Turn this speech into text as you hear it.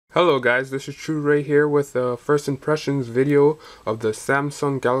Hello guys, this is True Ray here with the first impressions video of the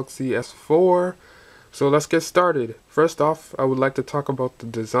Samsung Galaxy S4. So let's get started. First off, I would like to talk about the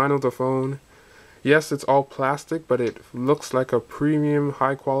design of the phone. Yes, it's all plastic, but it looks like a premium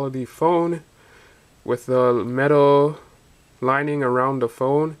high quality phone with the metal lining around the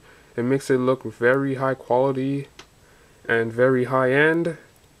phone. It makes it look very high quality and very high end.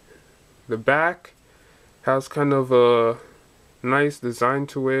 The back has kind of a nice design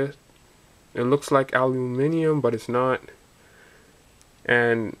to it. It looks like aluminum, but it's not,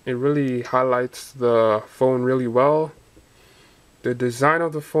 and it really highlights the phone really well. The design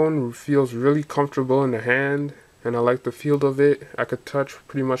of the phone feels really comfortable in the hand, and I like the feel of it. I could touch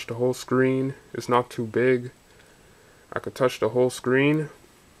pretty much the whole screen. It's not too big. I could touch the whole screen.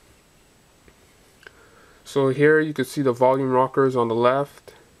 So here you can see the volume rockers on the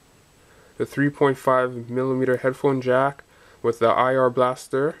left, the 3.5mm headphone jack with the IR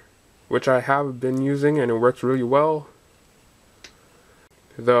blaster, which I have been using and it works really well.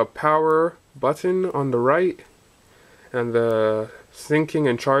 The power button on the right, and the syncing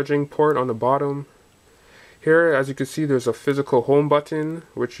and charging port on the bottom. Here, as you can see, there's a physical home button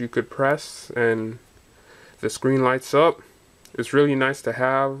which you could press and the screen lights up. It's really nice to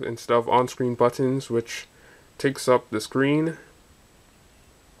have instead of on-screen buttons which takes up the screen.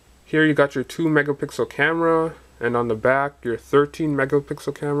 Here you got your 2-megapixel camera, and on the back your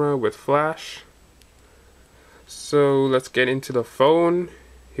 13-megapixel camera with flash. So let's get into the phone.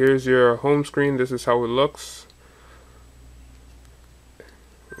 Here's your home screen. This is how it looks.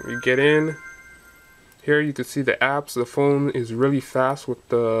 You get in. Here you can see the apps. The phone is really fast with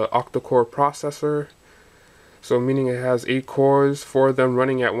the octa-core processor. So meaning it has 8 cores, 4 of them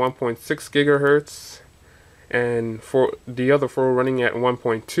running at 1.6 gigahertz, and the other 4 running at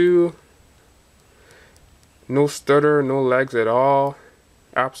 1.2. No stutter, no lags at all.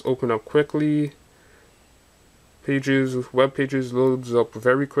 Apps open up quickly. Web pages loads up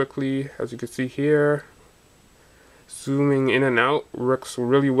very quickly, as you can see here. Zooming in and out works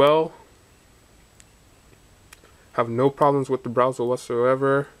really well. Have no problems with the browser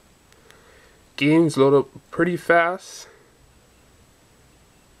whatsoever. Games load up pretty fast.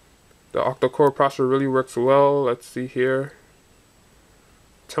 The octa-core processor really works well. Let's see here.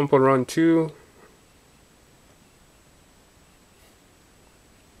 Temple Run 2.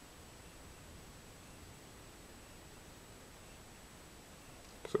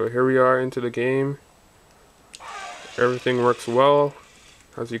 So here we are into the game. Everything works well,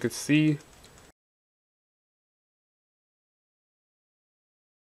 as you can see.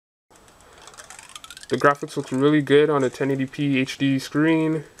 The graphics look really good on a 1080p HD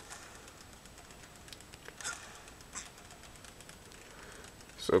screen.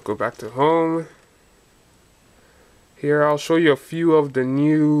 So go back to home. Here I'll show you a few of the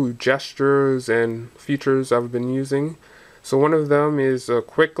new gestures and features I've been using. So one of them is a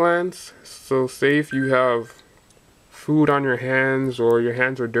quick glance. So say if you have food on your hands or your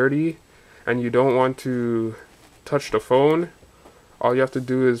hands are dirty and you don't want to touch the phone, all you have to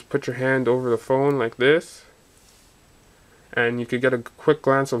do is put your hand over the phone like this, and you could get a quick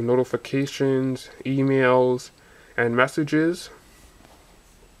glance of notifications, emails, and messages.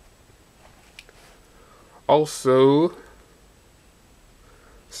 Also,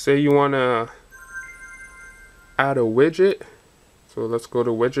 say you want to add a widget. So let's go to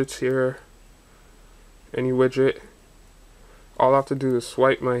widgets here. Any widget. All I have to do is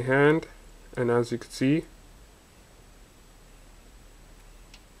swipe my hand, and as you can see,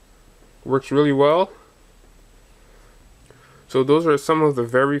 works really well. So those are some of the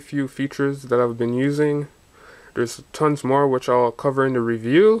very few features that I've been using. There's tons more which I'll cover in the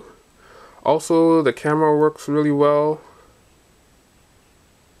review. Also, the camera works really well.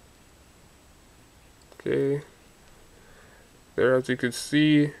 Okay. There, as you can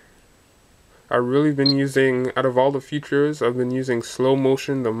see, I've really been using, out of all the features, I've been using slow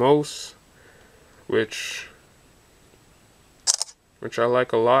motion the most, which I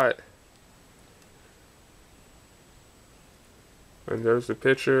like a lot. And there's the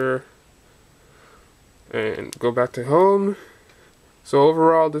picture. And go back to home. So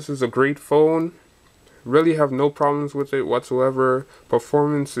overall, this is a great phone. Really have no problems with it whatsoever.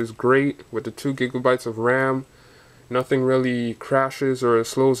 Performance is great with the 2 gigabytes of RAM. Nothing really crashes or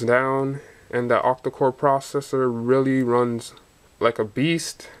slows down, and the octa-core processor really runs like a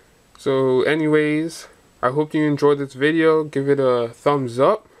beast. So anyways, I hope you enjoyed this video. Give it a thumbs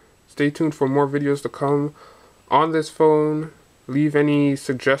up. Stay tuned for more videos to come on this phone. Leave any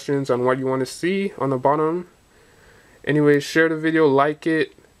suggestions on what you want to see on the bottom. Anyways, share the video, like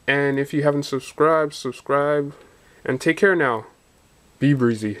it, and if you haven't subscribed, subscribe, and take care now. Be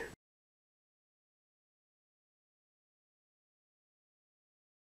breezy.